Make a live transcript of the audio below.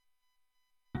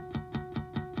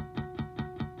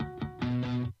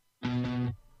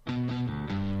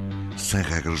Sem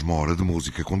Regras, uma hora de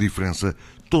música com diferença,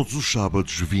 todos os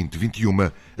sábados 20-21,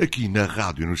 aqui na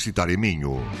Rádio Universitária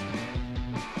Minho.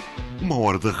 Uma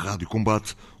hora de rádio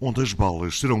combate, onde as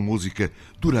balas serão música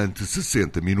durante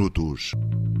 60 minutos.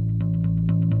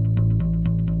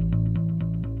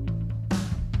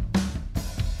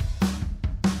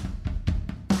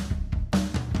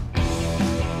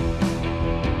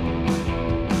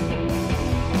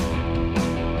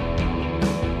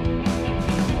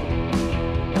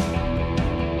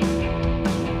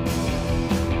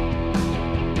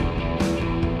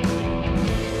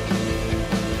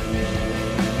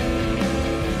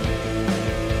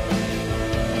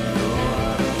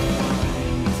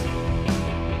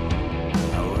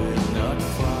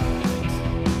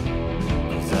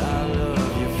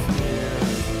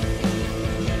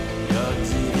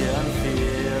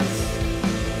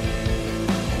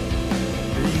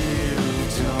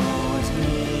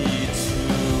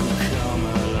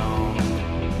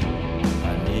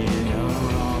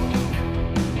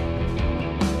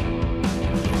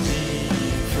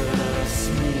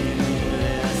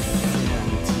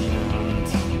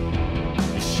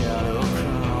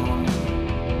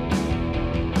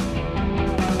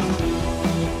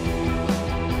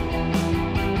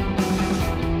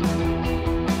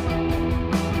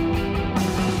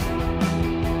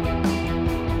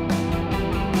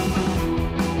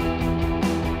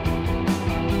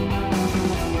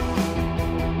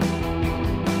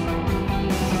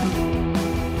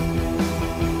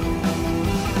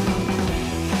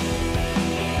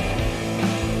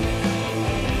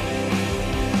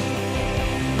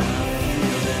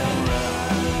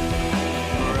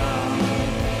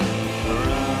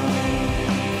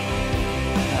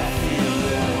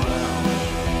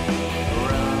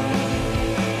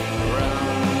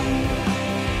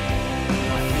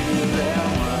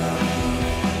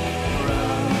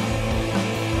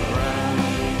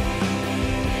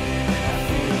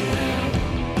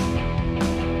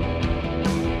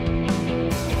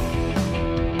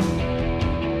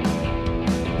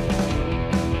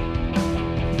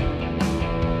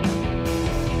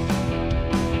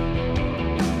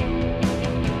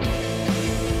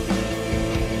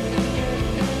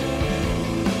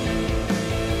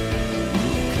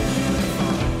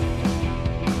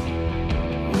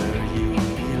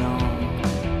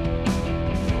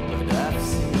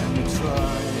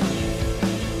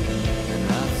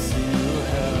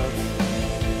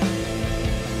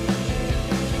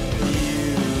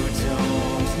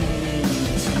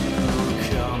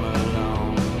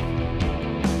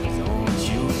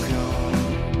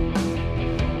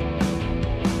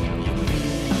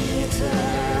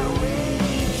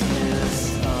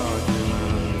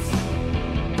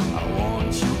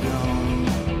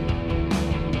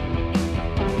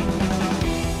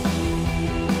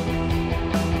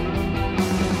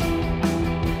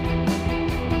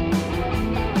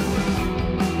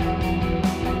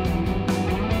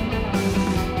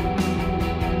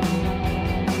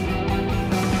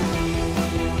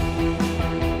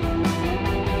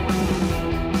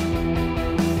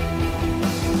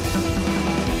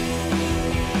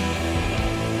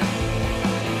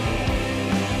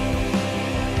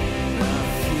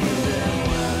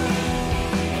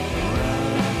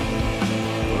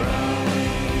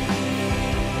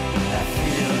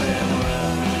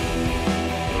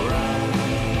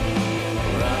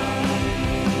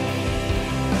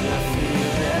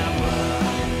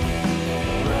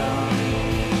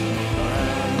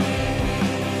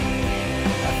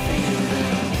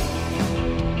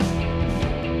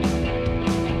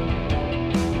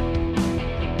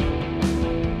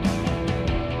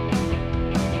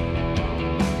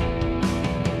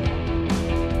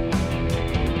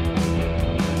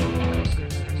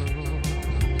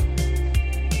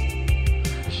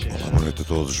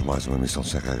 Todos, mais uma emissão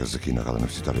Sem Regras aqui na Rádio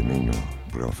Universitária Minho,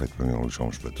 programa feito para mim, Luís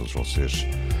Gomes, para todos vocês,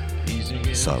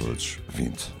 sábados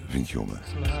 20-21.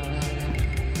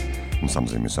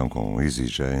 Começamos a emissão com Easy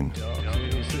Jane,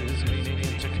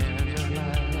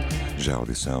 já a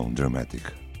audição Dramatic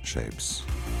Shapes.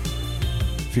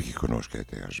 Fique connosco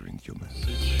até às 21.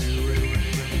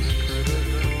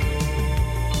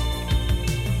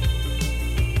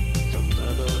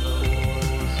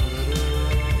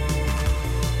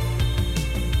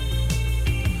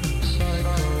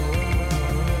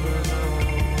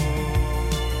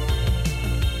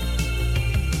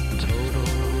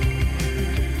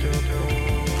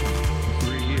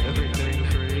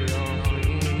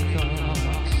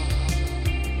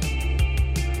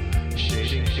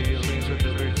 Feelings with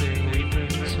everything we've been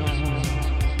taught.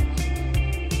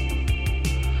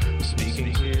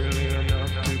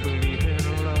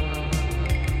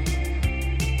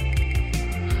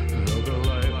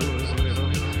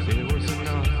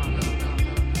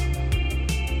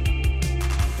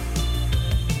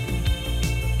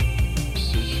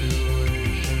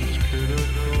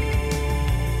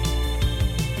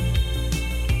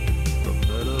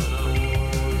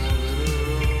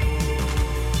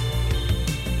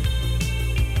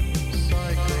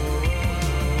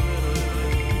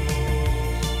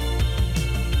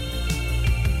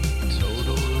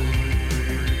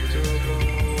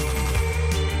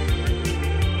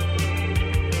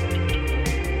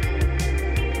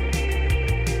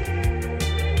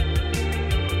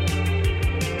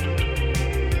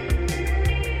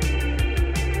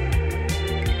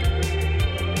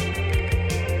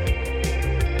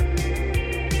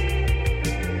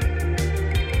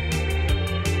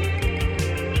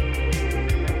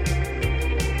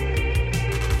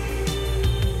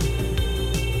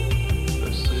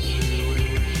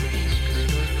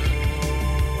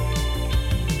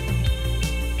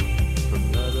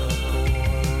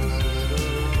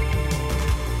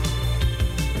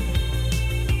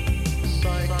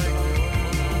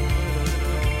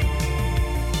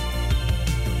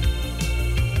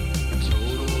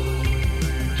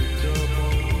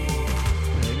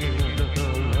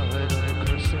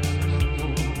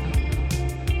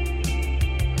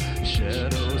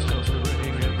 Shadows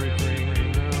covering everything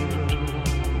around.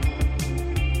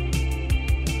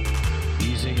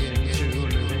 Easing into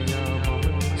living our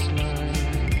moments life.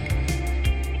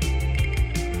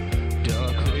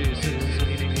 Dark faces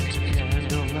leaning into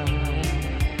candlelight.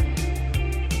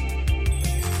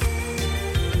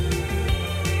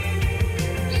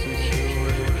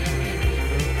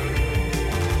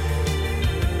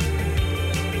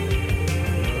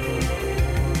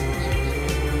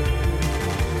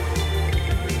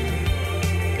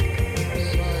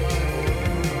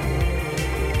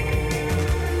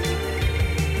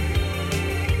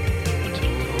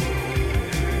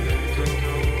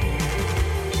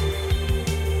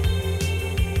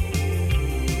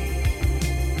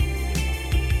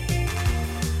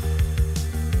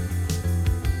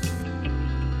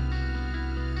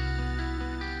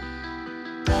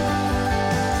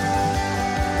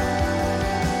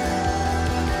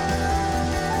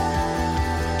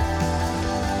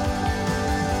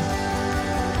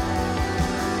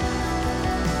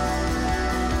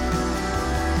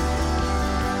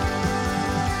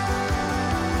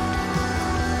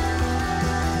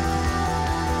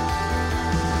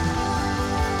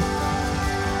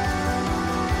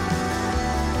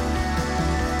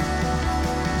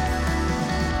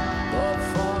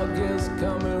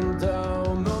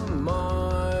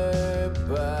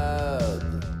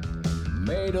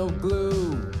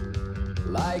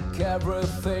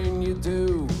 Everything you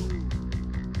do,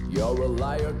 you're a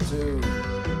liar too.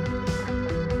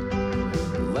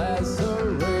 Laceration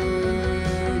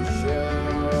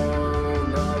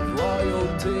of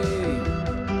loyalty.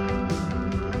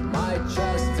 My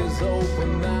chest is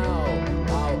open now.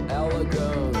 How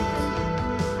elegant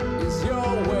is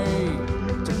your way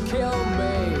to kill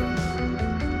me?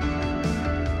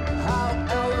 How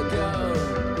elegant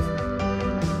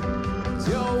is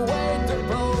your way to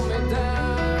pull me down?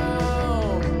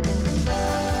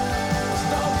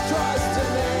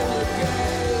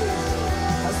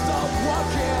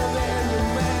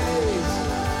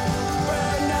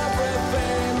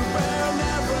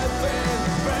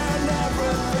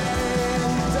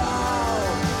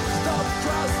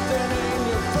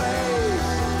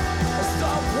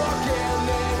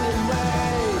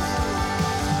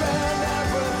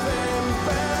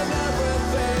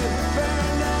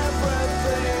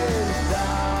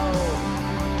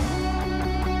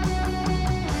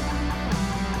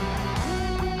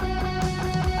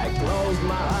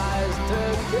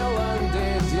 Kill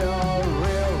undid your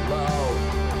real love.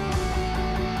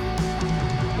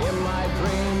 In my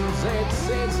dreams it's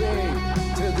easy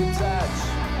to detach.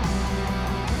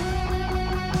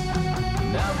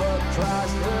 Never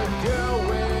trust a girl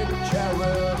with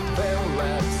cherubim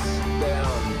lips.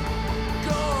 Then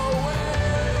go away.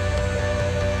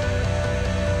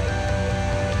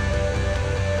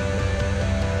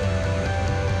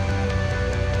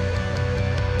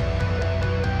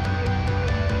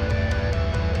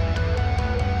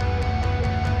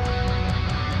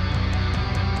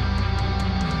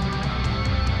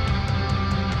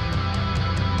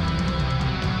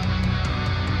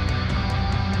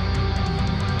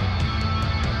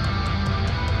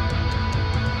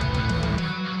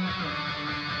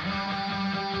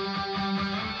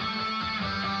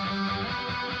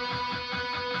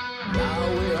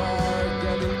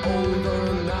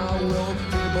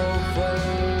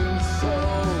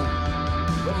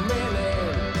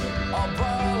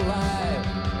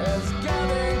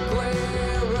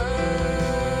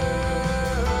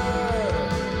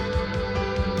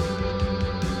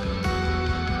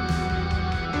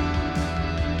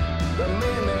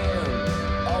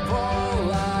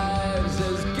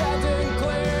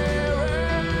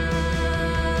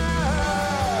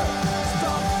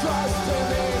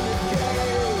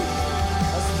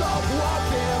 Stop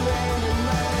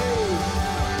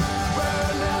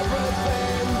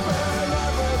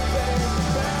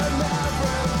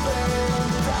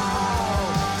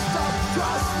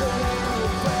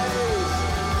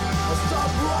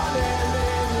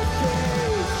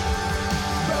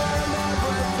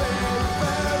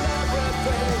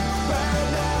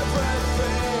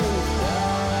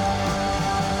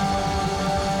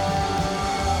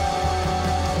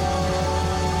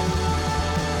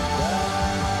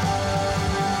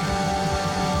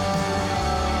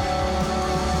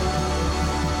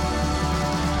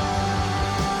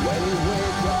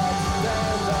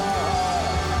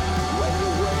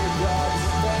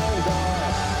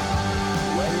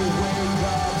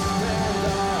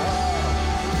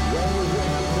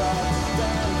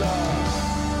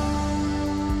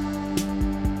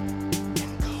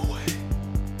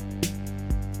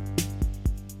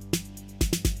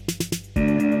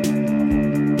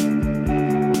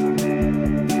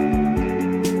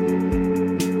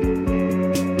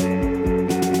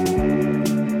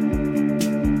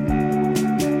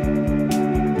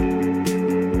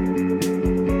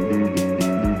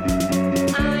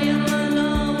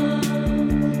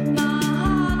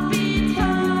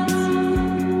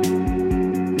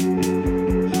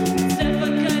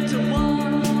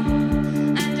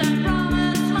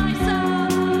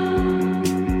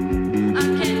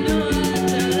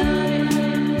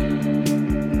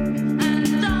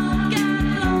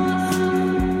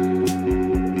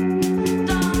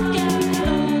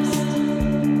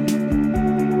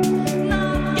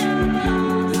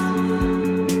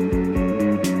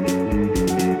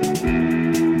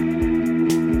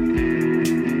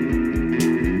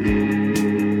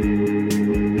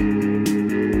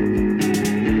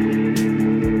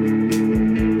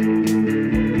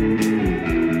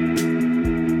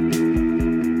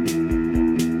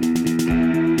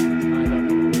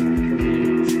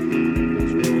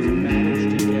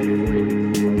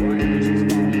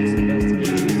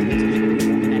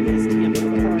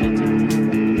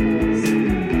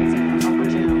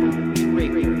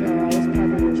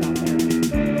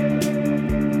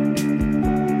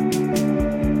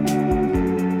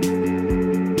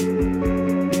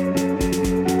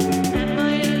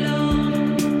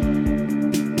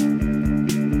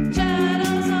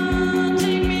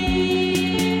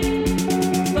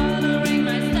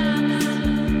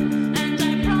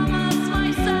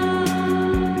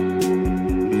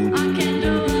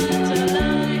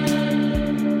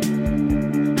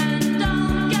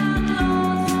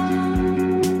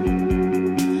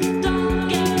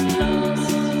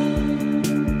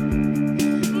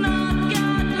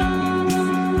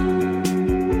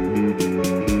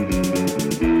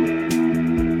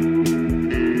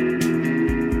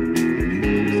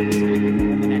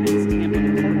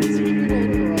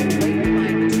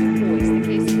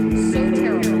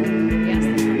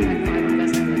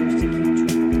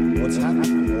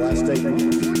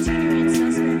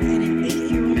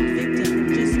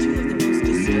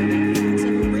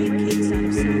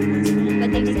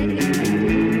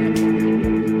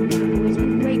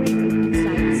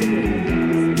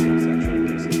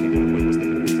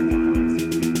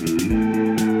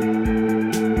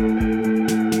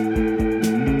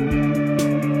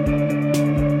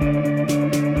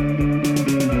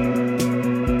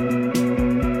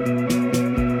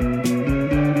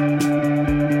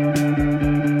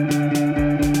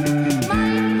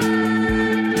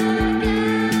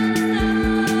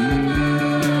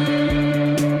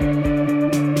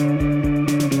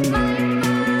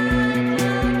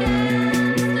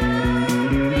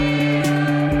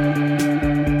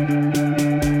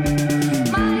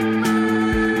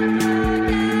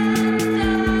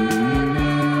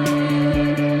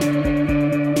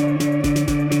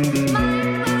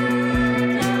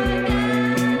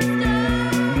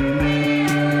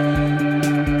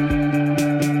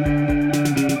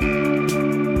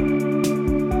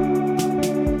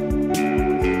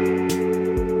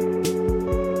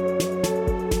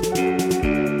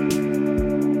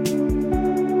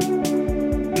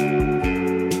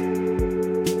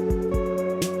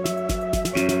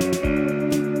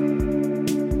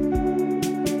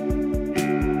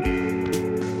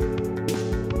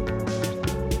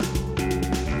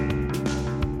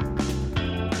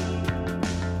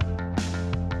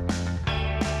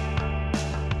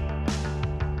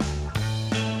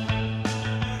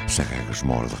horas,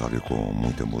 uma hora de rádio com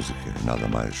muita música, nada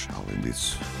mais além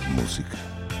disso, música.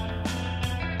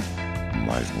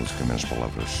 Mais música, menos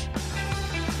palavras.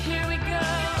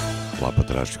 Lá para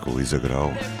trás ficou IZA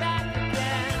GRAU.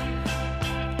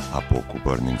 Há pouco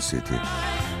Burning City,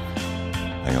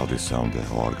 em audição da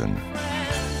Organ.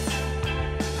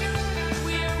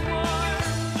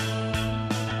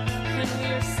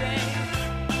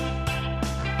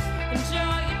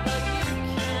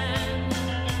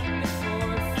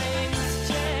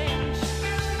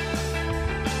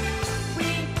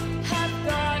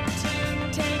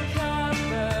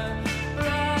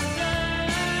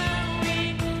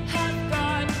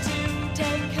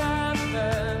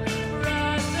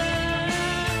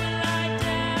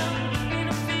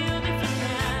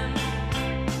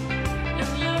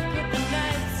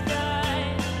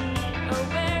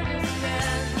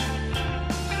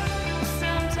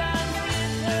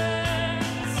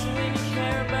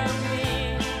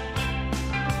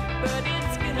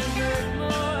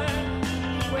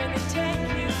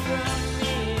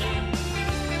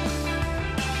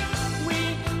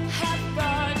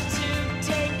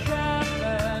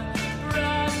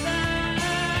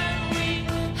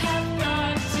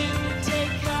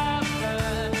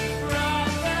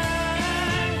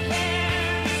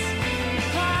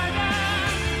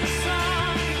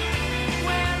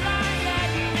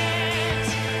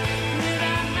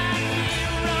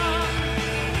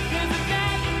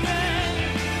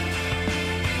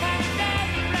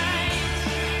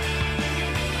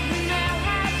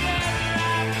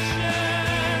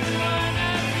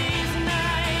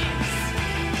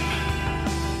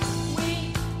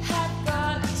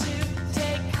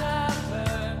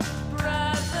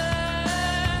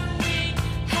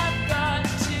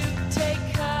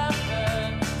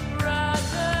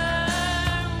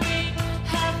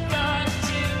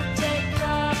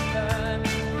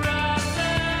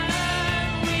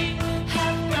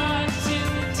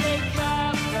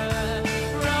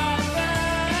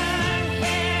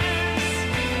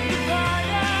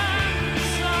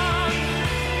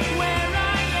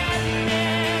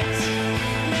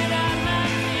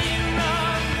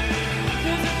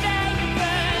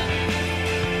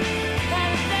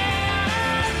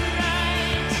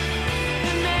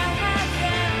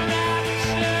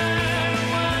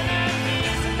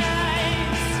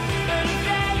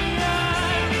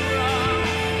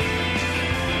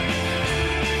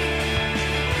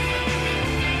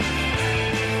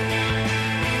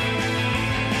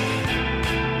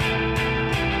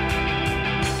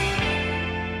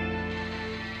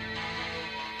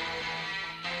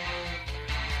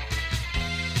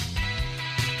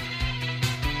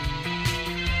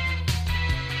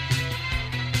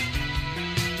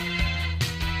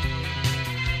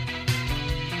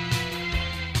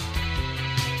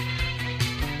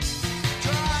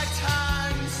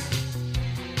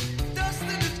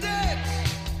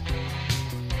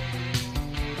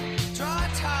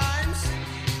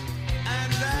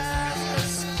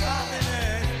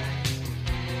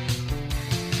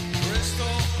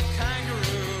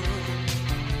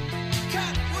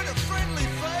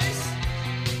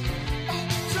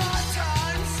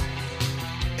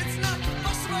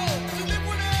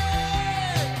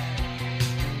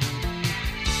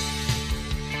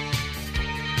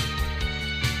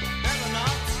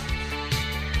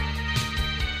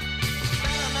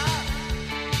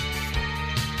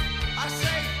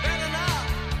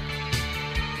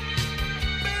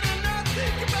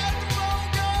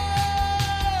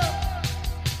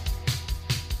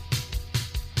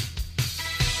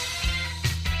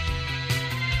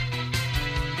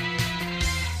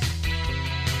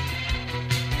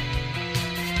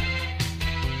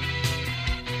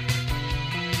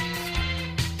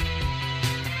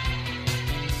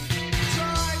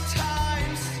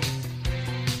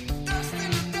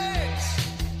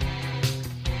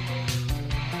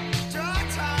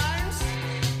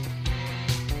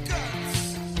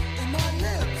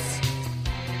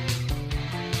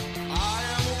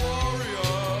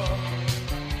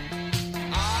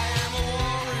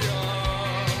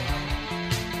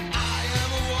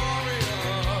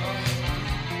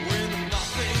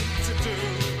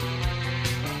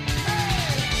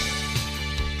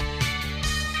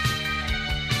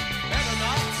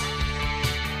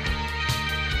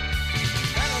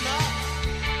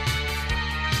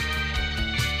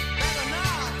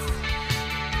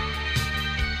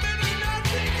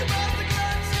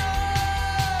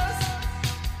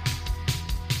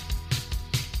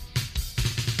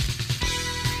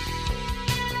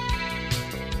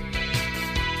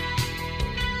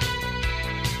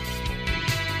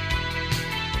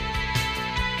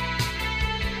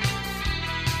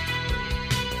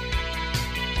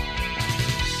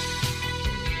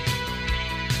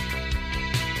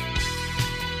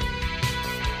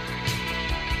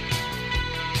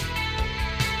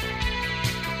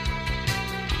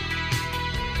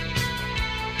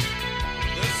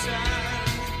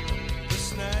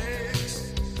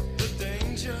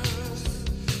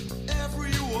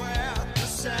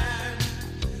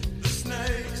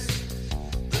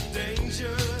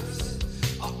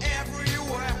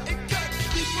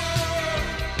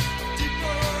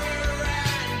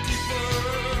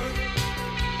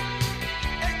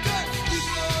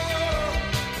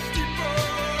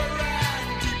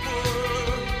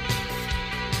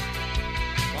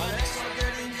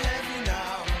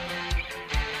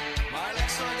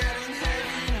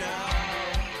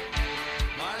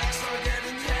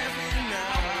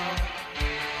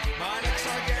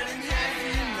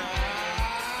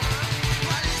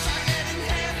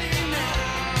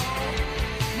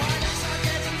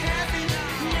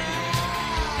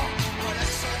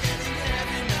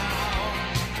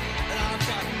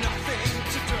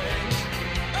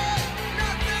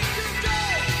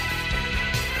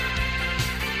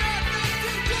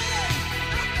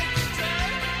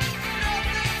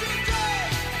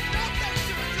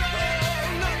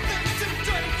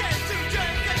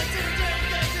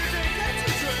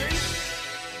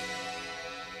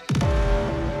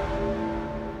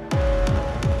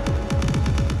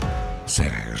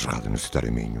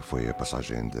 Universitário Minho foi a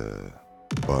passagem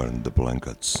de Burn the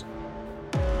Blankets,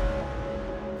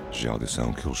 já a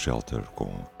audição Kill Shelter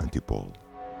com Antipole.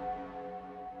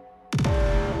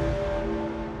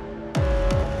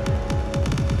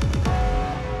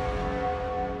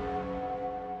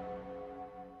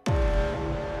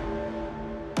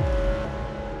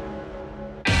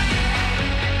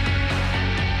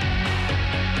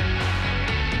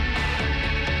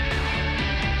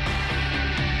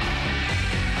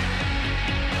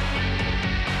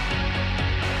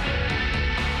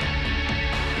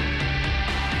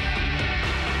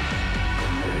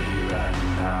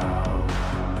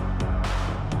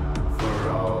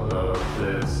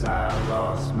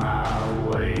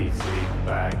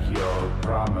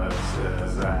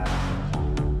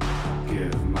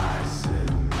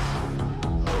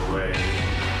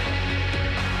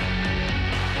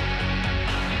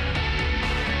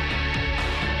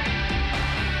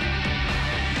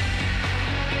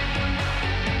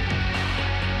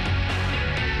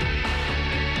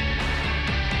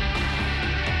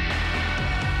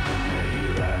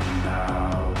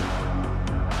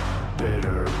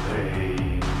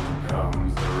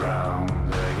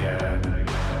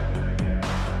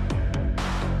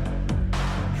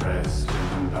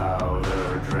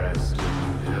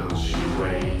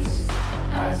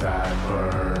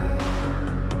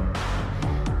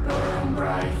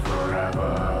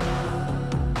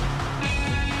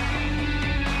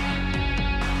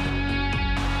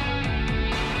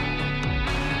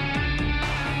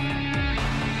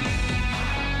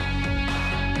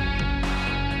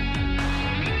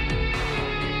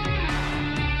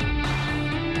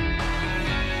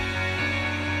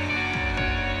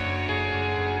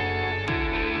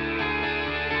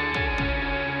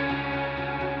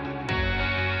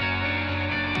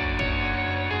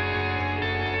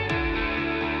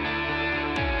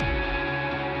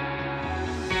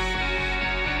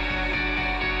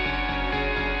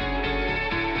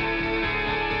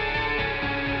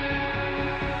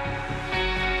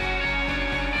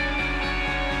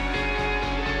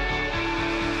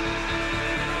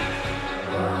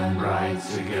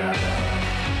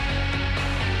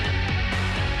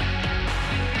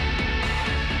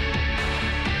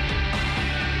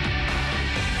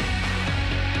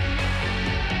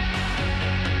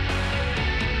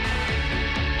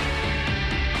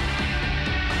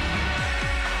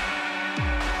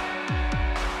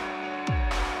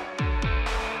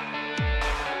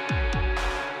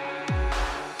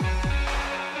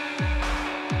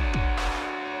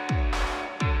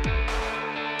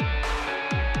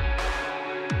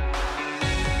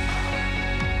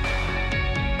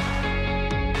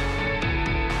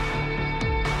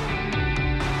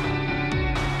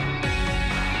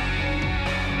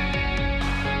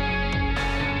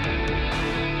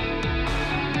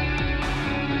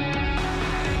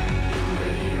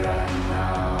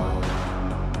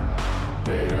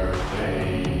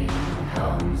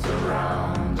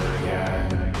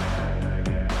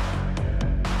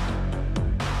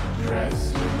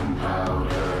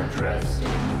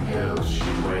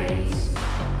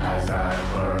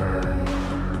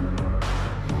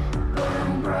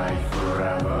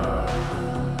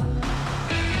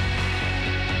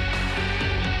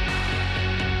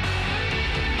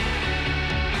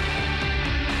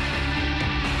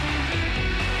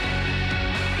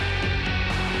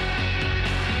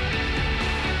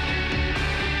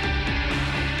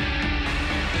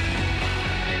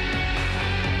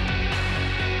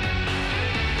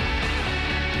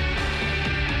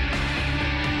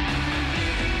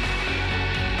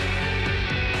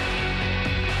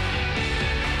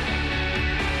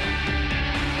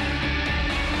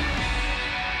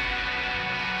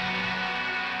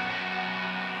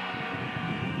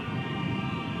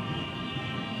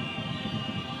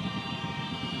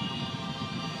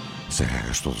 Sem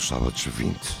Regras todos os sábados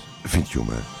 20, 21.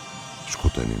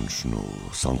 Escutem-nos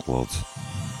no SoundCloud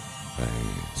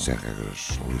em Sem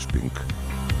Regras Luís Pink.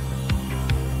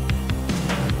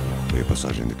 Foi a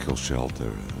passagem de Kill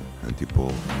Shelter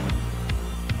Antipole.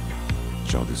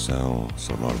 De audição,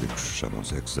 são nórdicos,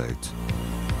 chamam-se HEXATE.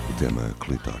 O tema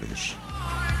Clitoris.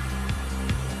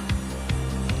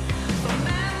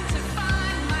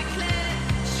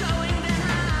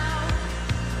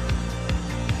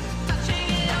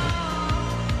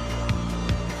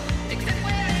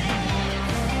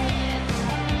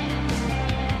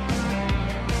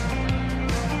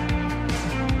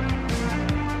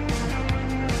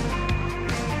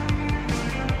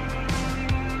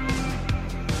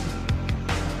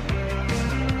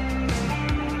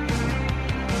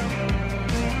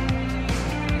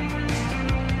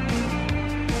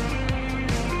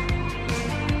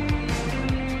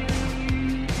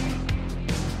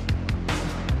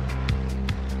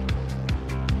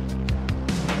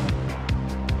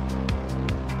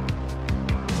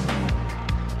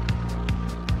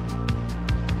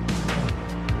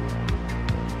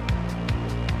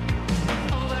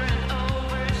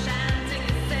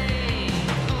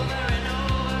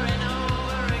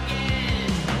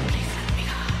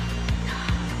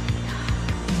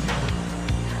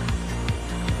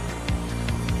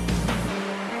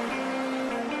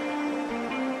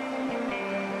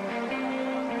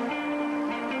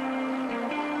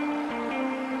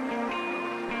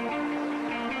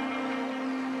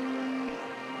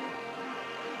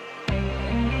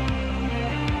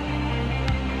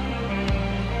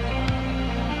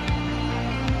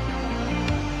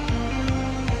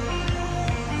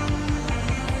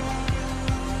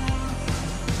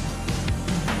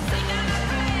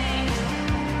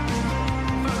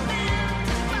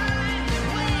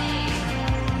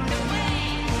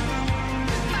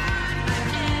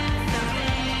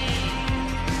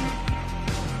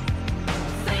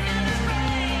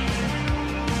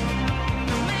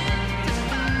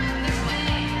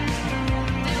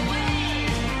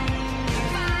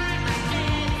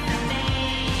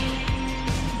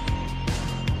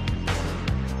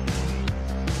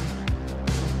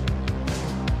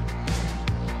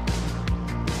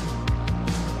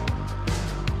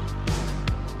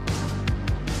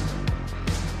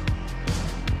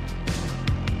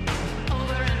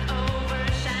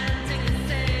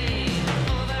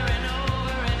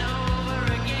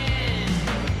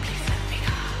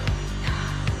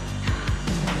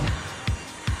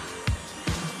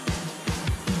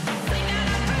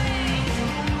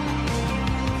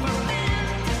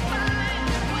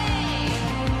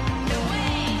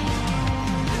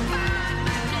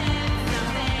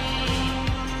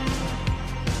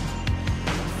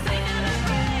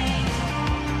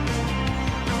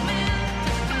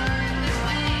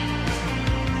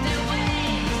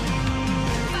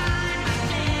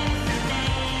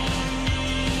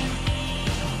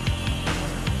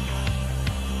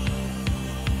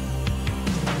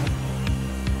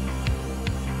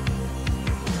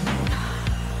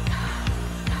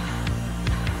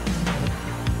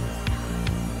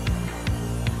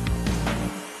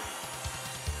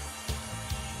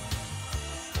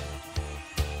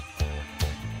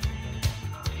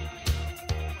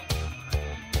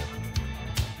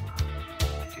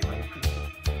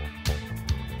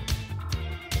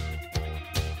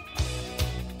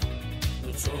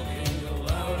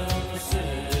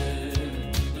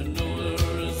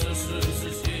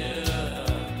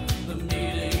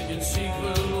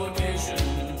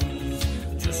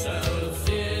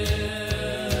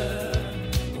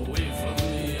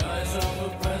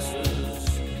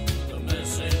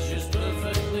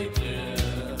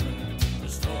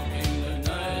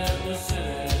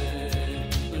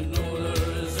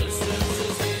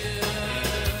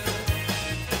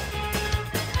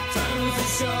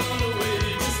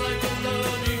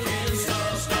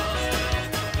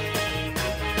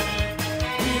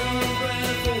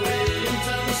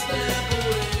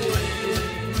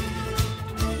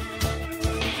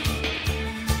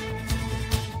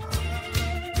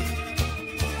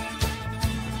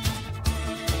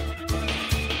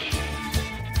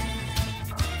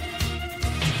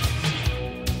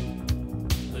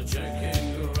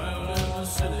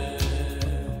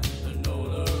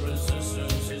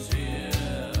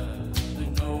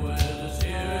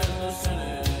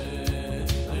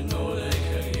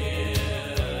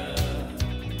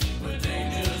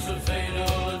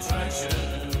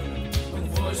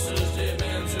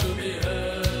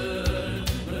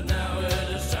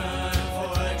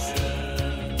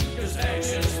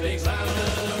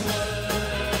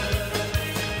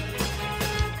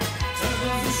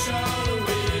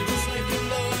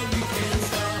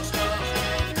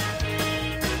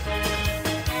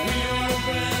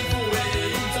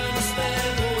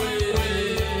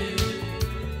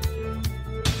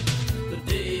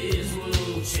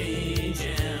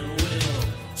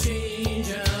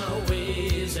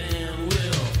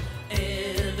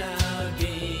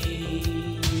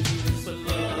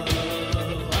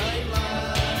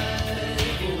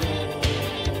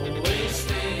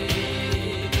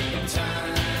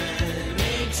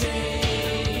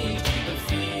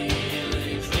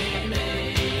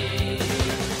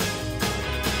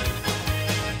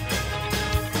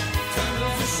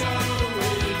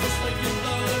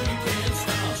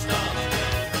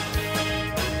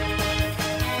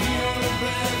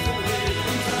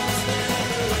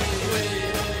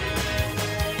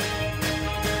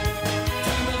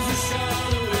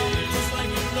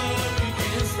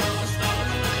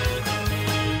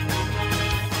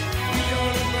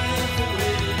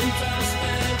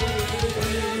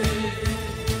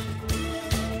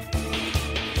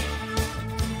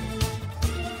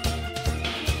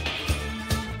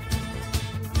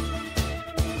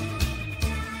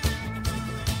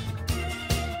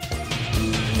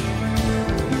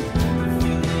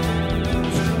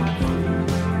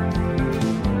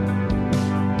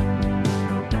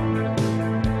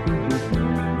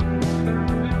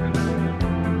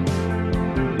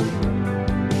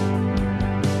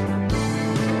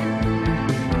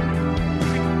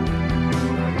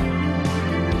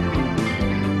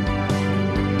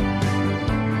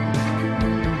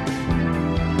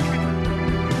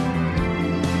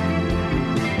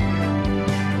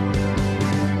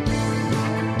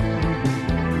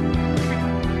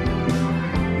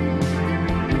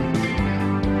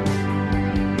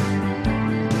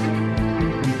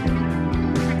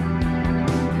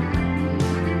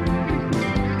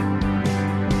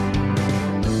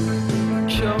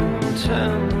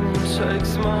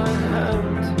 takes my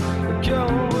hand, a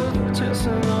girl with tears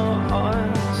in her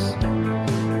eyes.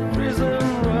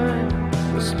 Freezing rain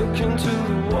is looking to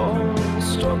the wall,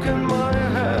 stroking my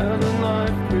head and I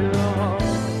feel her heart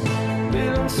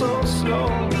beating so slow,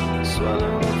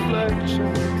 swelling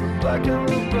reflection, black in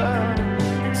the black.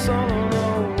 It's all on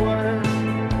our way,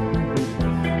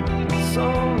 it's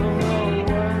all on our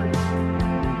way.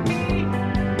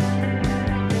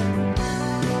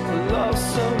 Love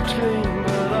so clean,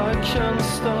 but I can't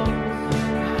stop.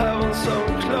 Heaven so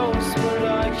close, but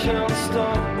I can't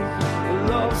stop.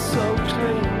 Love so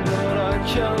clean, but I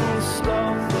can't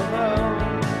stop the hell.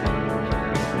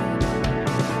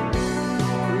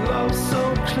 Love so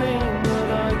clean, but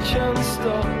I can't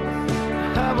stop.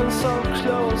 Heaven so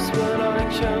close, but I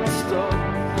can't stop.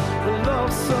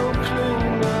 Love so clean,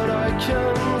 but I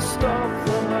can't stop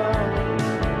the hell.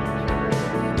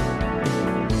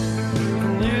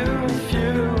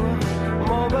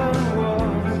 More than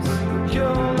words,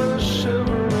 you're a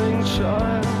shivering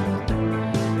child.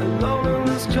 Alone in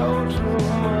this cold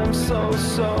room, I'm so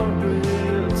sorry,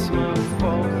 it's my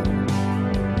fault.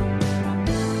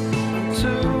 I'm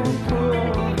too poor,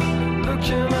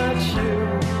 looking at you,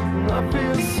 and I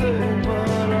feel sick,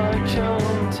 but I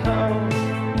can't help.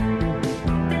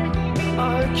 I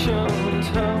can't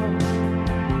help.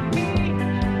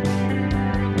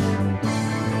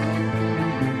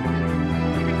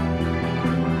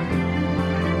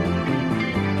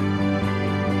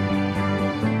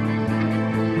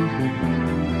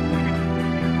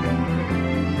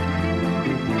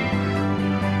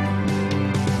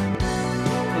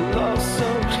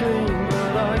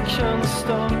 Can't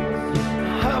stop.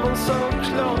 Heaven so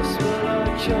close, but I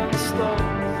can't stop.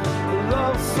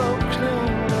 Love so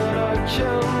clean, but I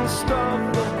can't stop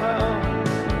the hell.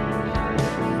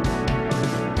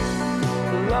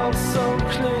 Love so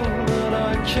clean, but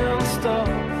I can't stop.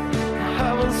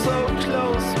 Heaven so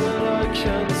close, but I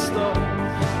can't stop.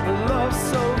 Love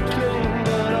so clean,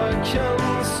 but I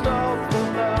can't stop the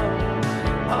hell.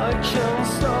 I can't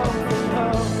stop the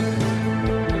hell.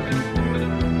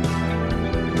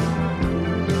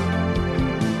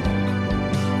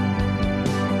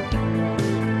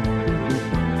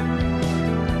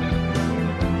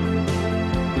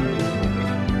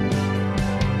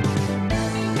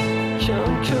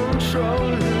 Can't control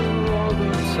you all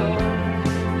the time.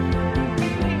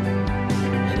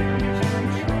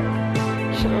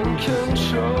 Can't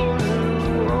control you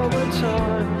all the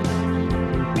time.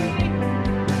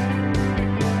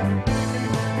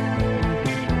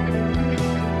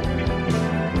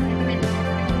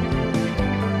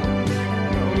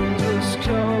 In this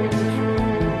cold room.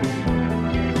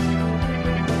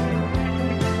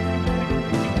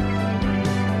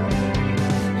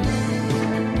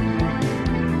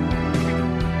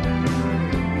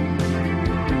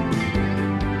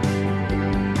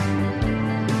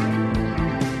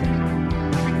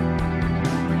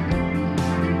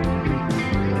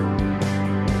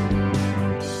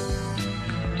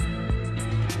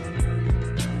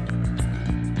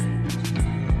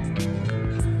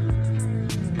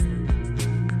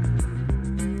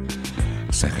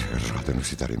 Sem regras, Rádio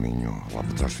Universitária Minho. Lá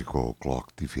para trás ficou o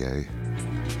Clock DVA.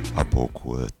 Há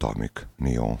pouco a Atomic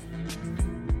Neon.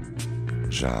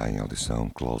 Já em audição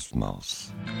Closed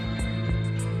Mouth.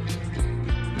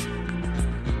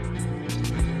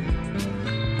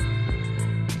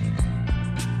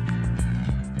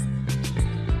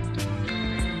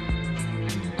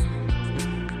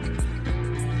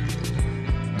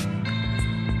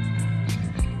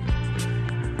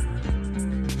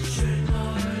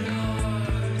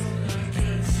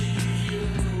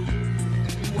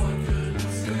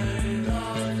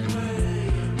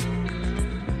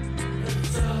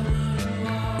 Tell me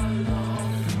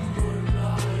why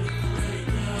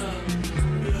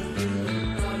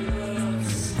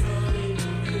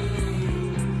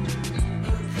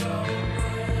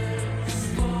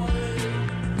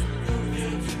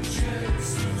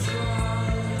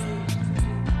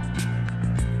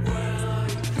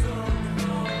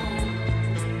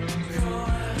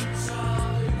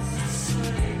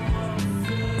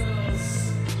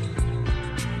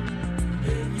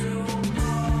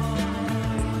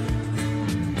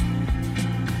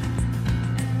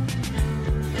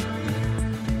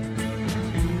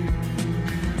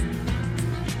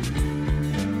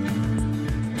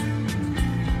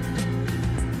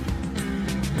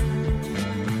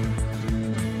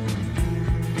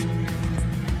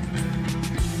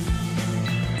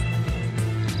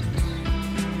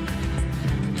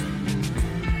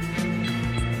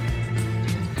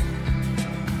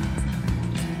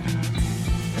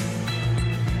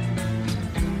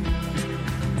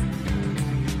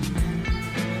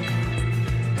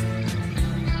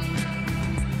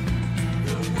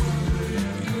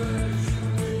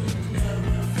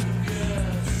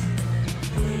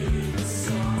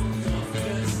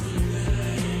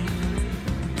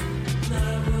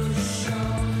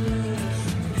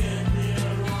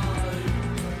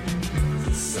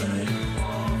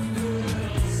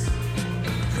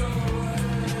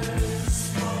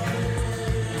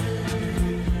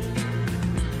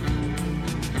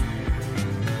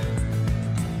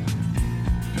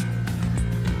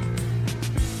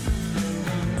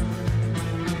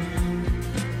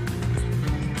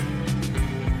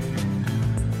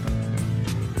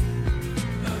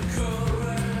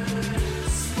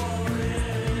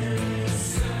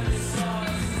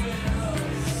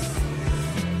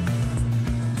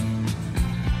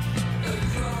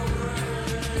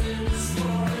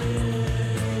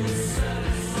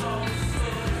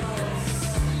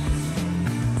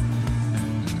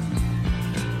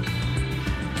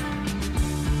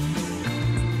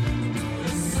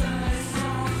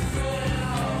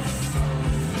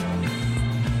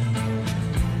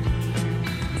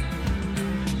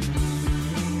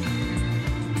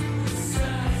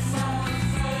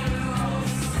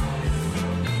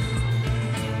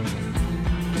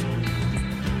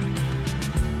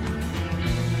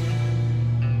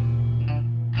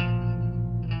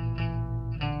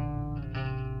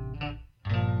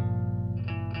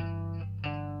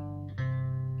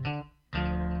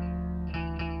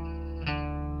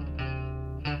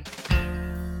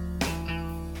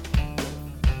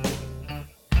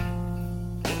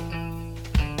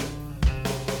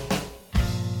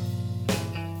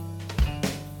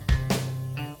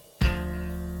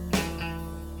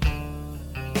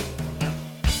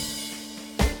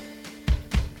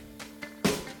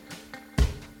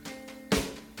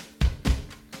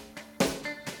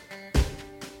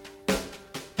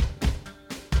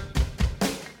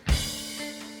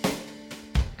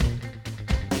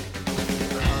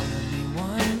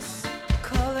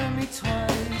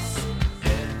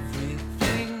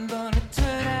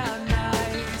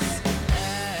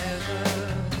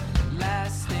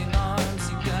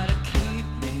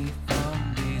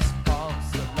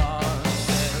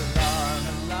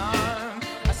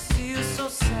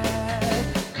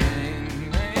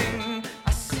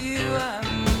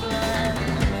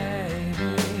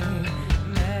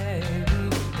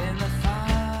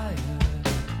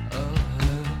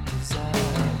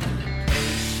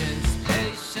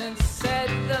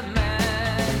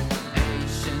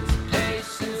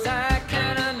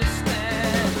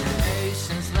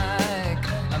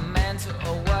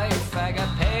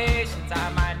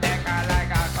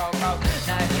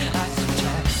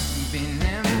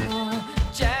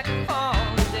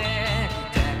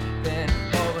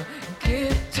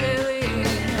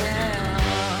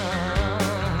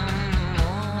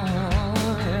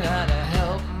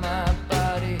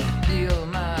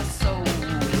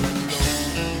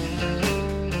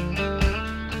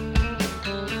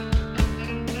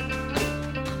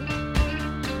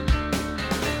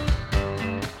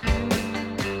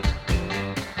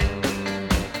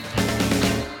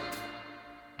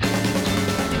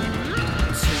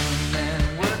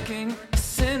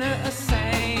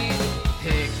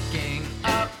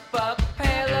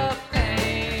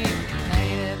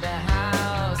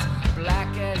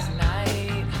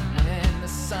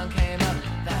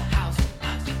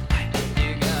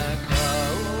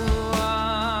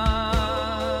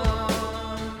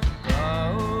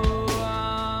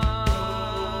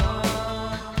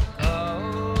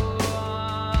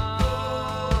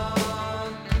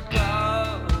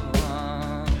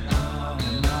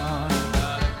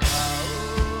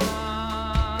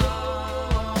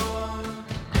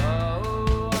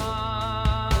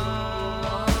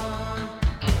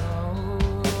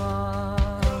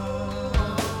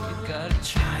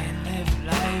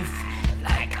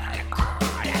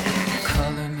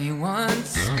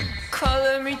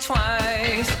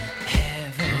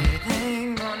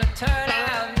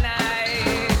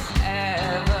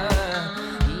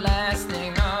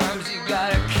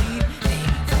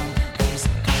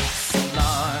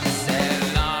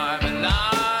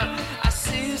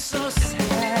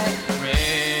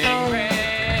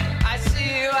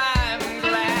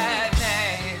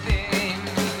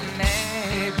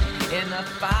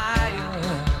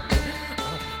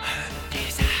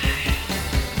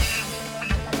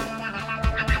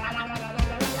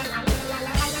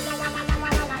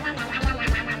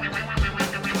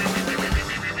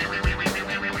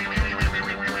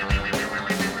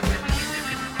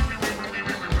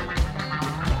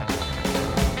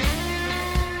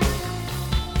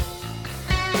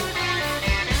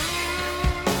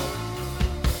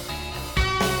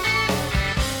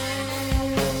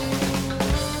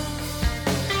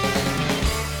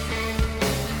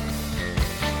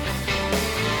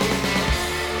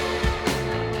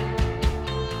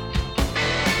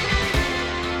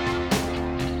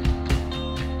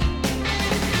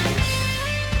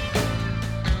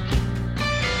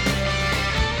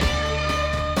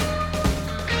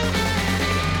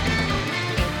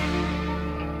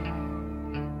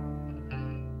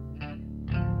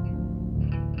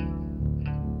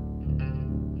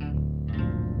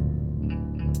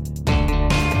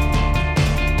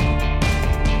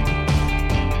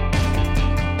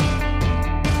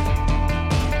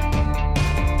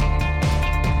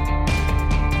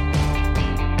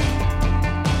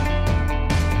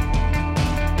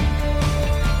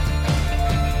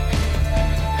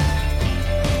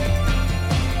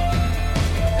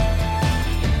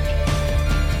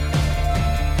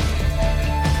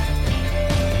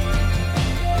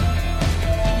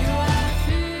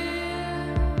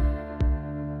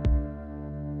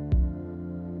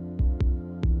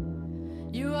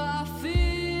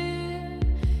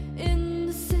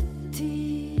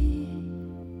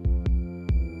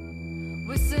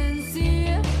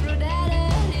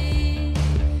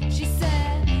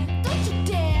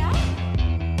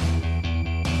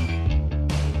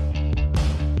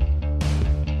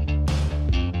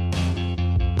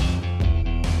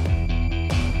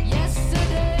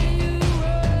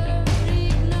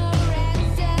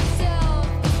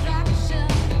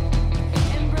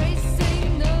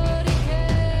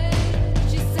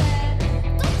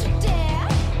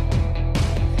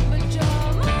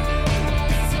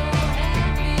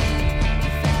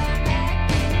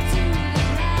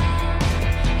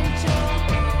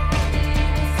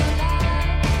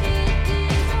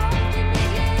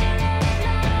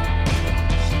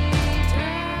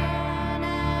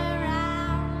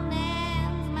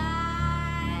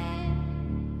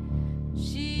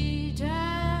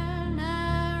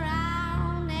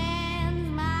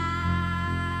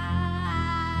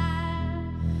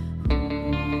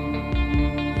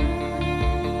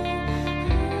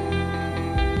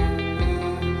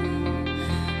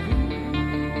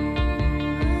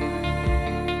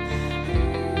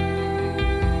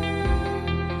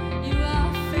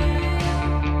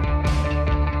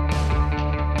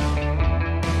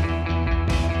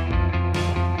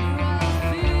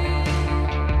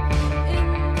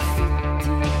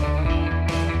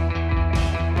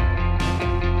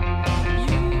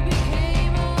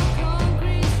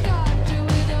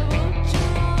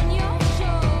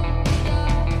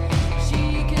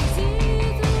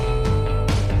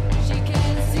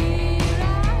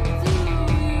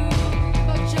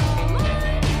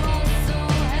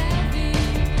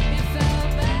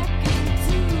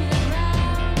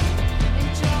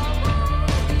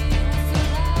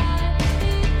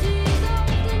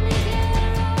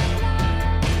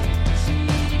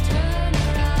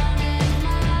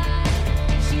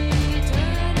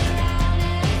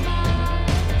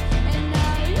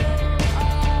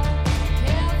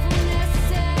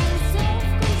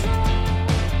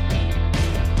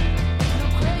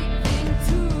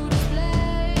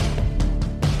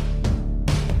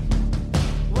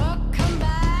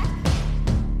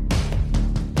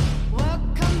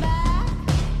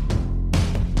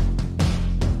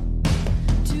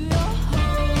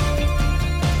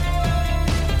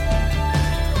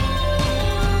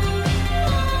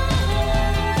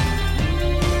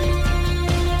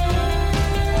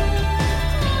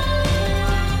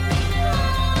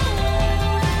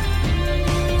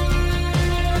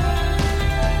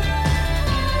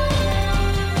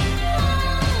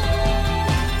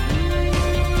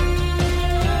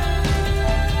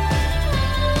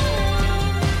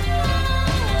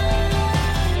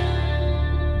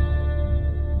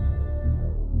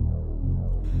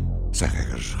Sem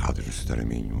regras, Rádio Universitária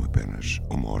Minho, apenas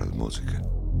uma hora de música.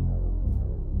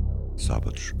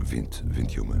 Sábados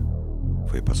 20-21.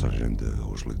 Foi a passagem de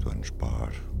os lituanos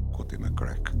PAAR com tema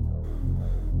Crack,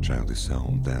 já em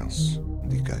edição Dance,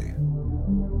 DECAY.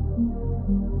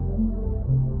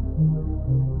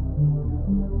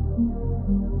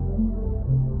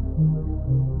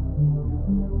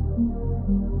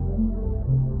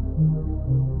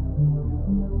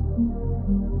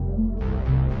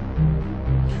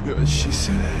 She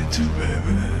said,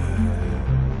 baby,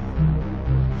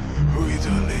 with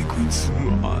a liquid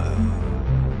smile.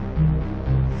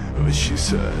 She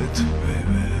said,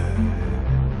 baby,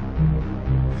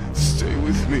 stay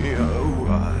with me a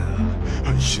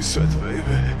while. She said,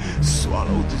 baby,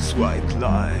 swallow these white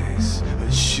lies.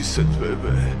 She said,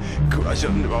 baby, crash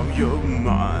and round your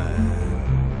mind.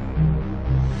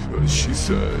 She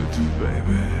said,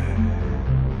 baby,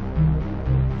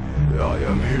 I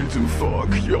am here to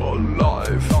fuck your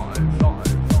life.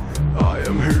 I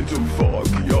am here to fuck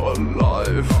your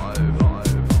life.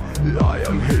 I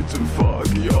am here to fuck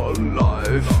your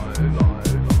life.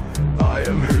 I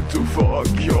am here to fuck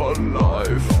your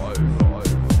life.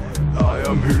 I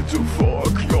am here to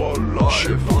fuck your life.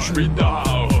 She pushed me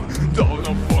down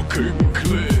a fucking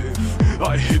cliff.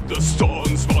 I hit the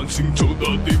stones, bouncing to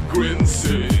the deep green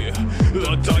sea.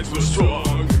 The tides were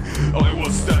strong, I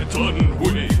was dead and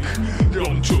weak.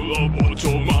 Down to the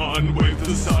bottom and with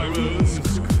the sirens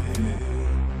scream.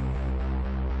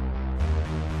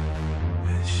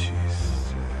 And she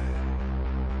said,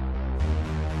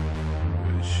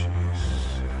 and she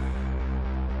said,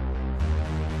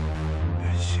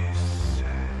 and she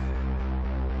said,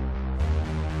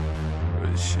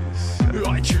 and she said,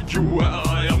 I treat you well,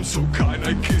 I am so kind,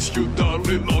 I kiss you,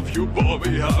 darling, love you,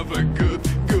 Bobby, have a good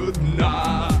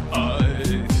night.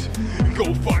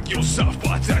 Go fuck yourself,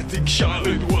 pathetic child,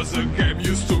 it was a game,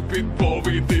 you stupid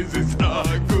Bobby, this is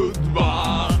a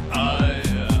goodbye.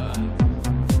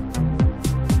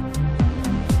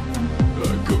 A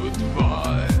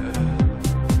goodbye.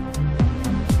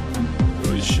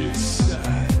 She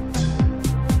said,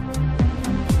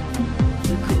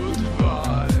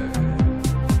 goodbye.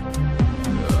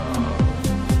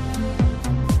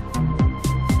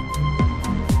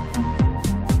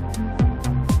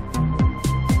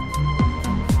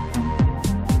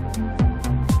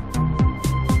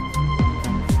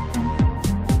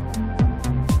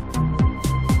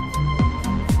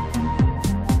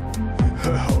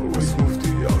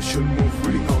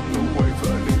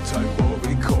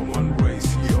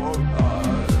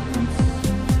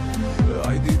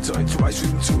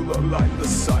 To the line, the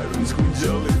sirens, green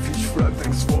jellyfish, friend,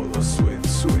 thanks for the sweet,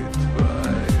 sweet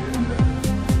ride.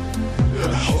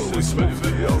 Always move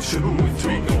the ocean, move to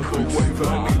the wave,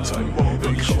 anytime,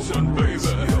 Bobby, come on, baby,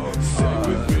 stay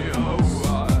with me a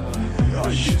while. I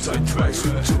hit tight tracks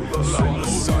into the line, the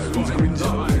sirens, green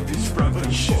jellyfish, friend,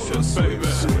 thanks for the sweet,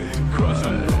 sweet crush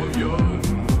and roll your mind.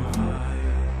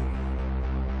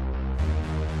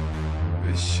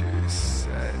 She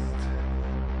said,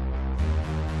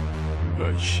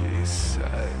 but she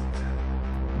said,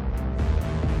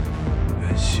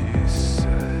 but she said.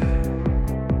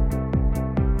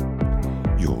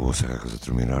 E o Regras a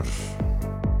terminar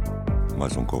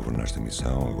mais um cover nesta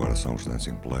emissão. Agora são os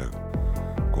Dancing Plague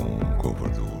com um cover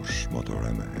dos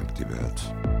Motorama Empty Bed.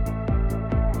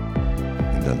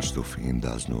 Ainda antes do fim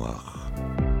das NOIR.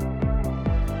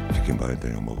 Fiquem bem,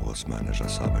 tenham uma boa semana. Já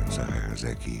sabem, os Regras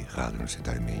é aqui, Rádio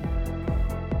Universitário Minho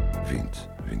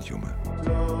 2021.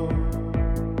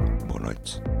 Boa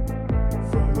noite.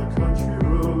 From the country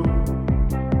road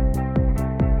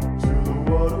to the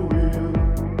water wheel,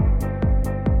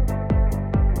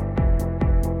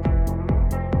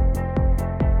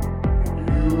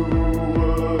 you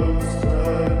were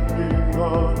standing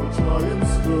on a giant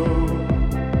stone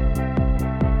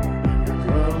in your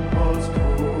grandpa's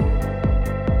coat.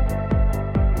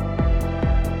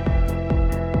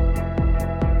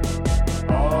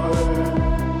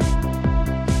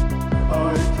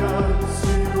 I can't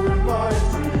see you in my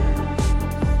dreams.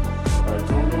 I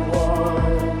don't know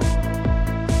why.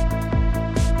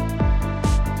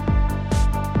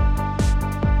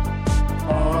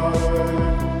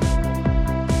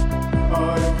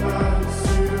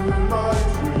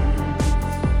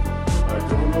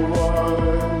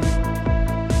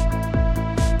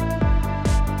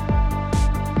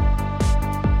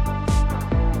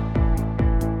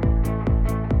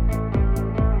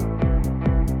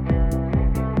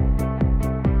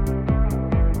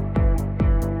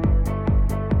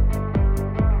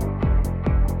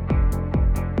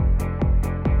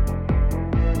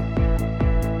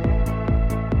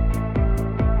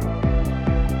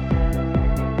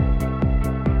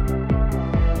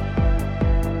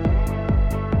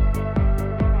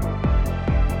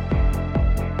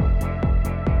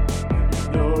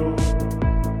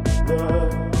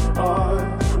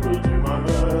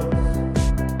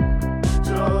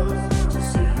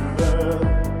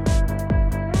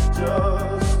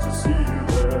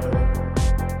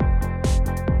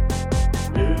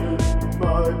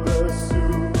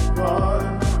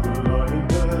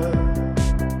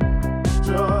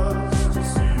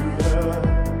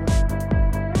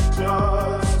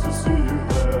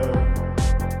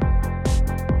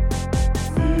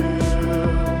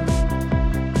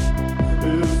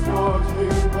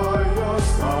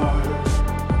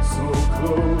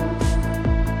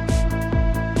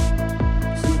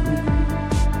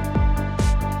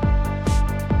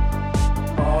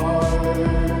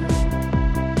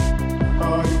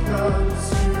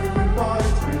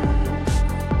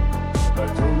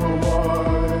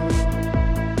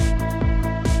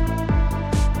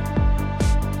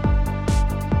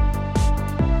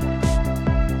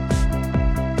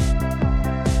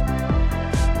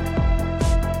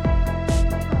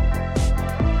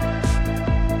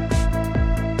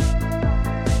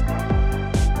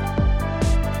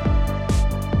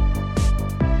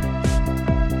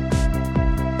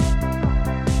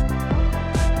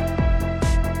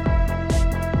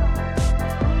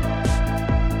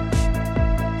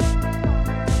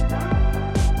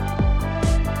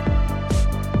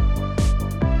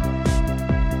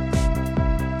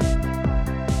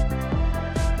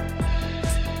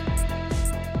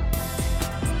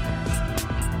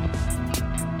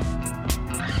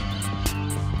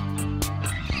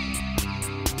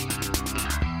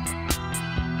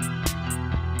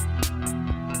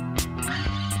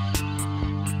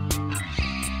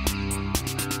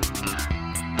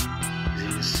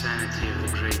 insanity of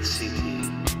the great city,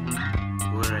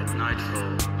 where at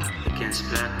nightfall, against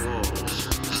black walls,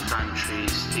 stunned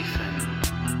trees stiffen.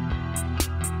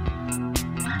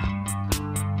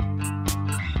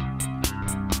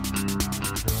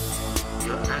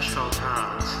 Your asphalt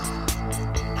heart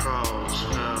prowls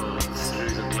hurled through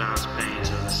the glass panes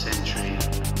of the century,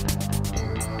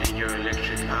 and your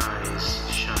electric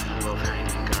eyes shine above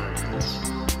hanging gardens.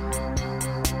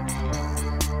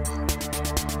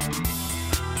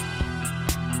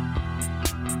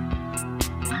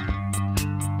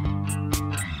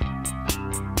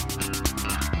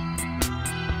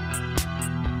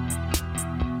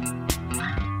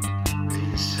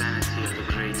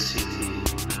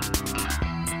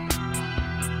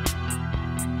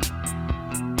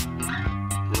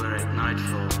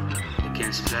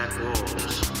 Black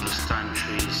walls, the stunned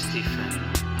trees stiffen.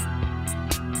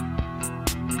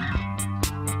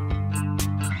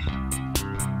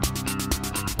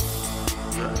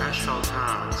 Your asphalt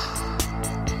heart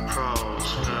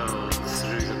prowls hurled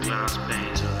through the glass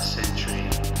panes of the century,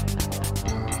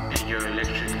 and your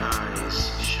electric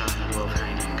eyes shine above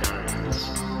hanging gardens.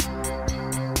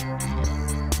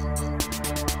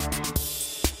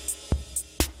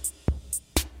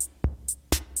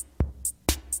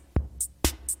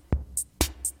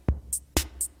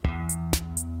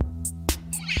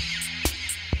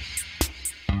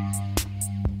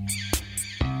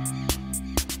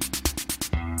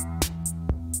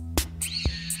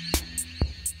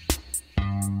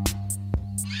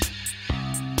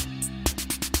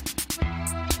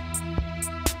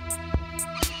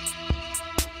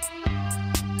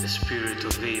 The spirit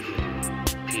of evil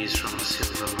peers from a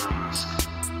silver mask.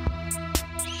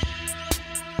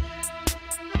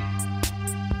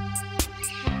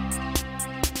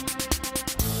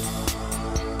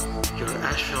 Your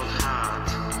asphalt heart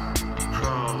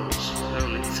prowls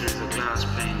slowly through the glass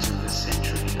panes of the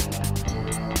century,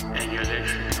 and your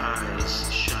electric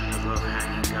eyes shine above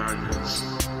hanging gardens.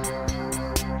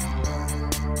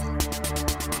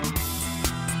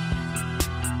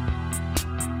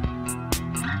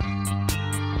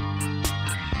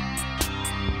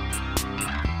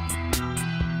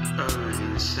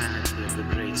 Insanity of the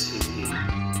great city,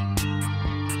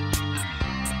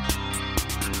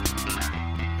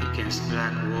 against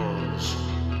black walls,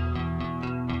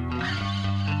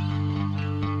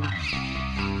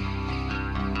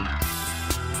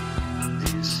 the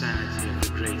insanity of the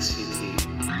great city.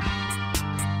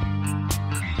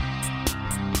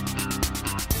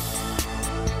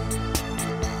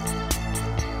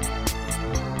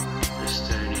 The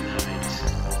stony night.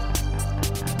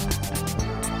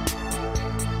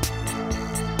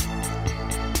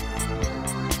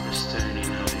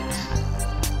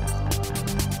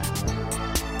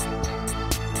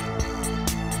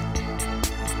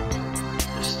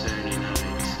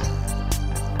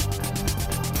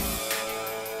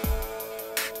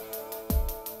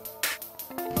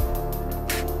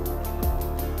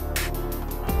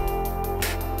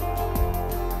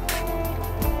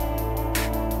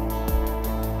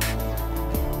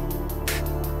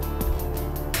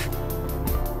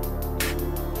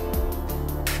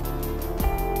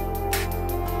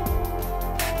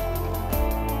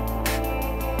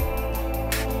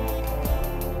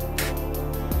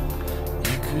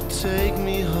 Take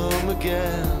me home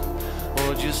again,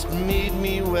 or just meet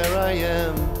me where I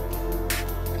am,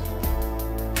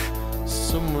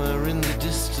 somewhere in the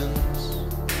distance,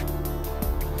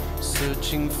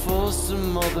 searching for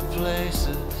some other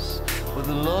places where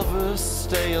the lovers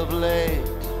stay up late.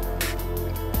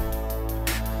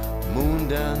 Moon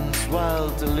dance,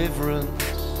 wild deliverance,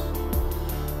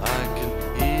 I can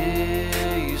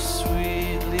hear you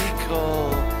sweetly call,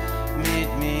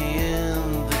 meet me in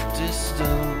the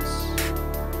distance.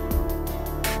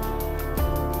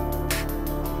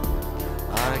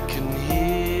 I can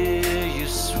hear you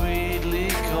sweetly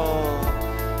call,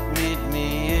 meet me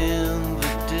in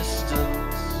the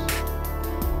distance.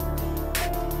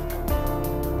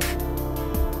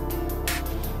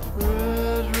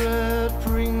 Red, red,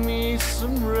 bring me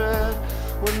some red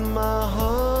when my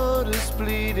heart is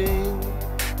bleeding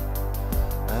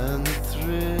and the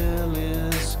thrill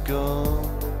is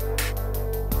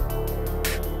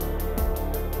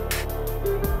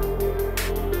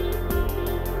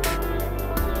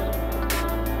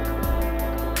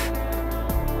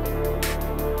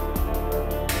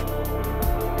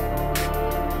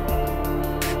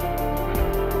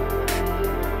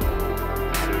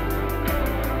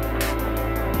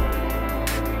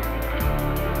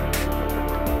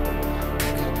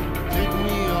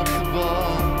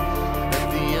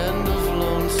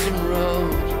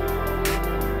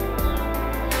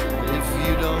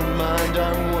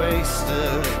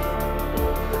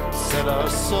spread our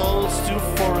souls to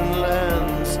foreign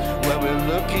lands where we're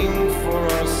looking for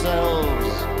ourselves,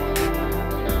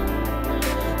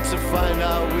 to find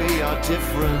out we are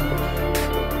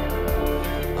different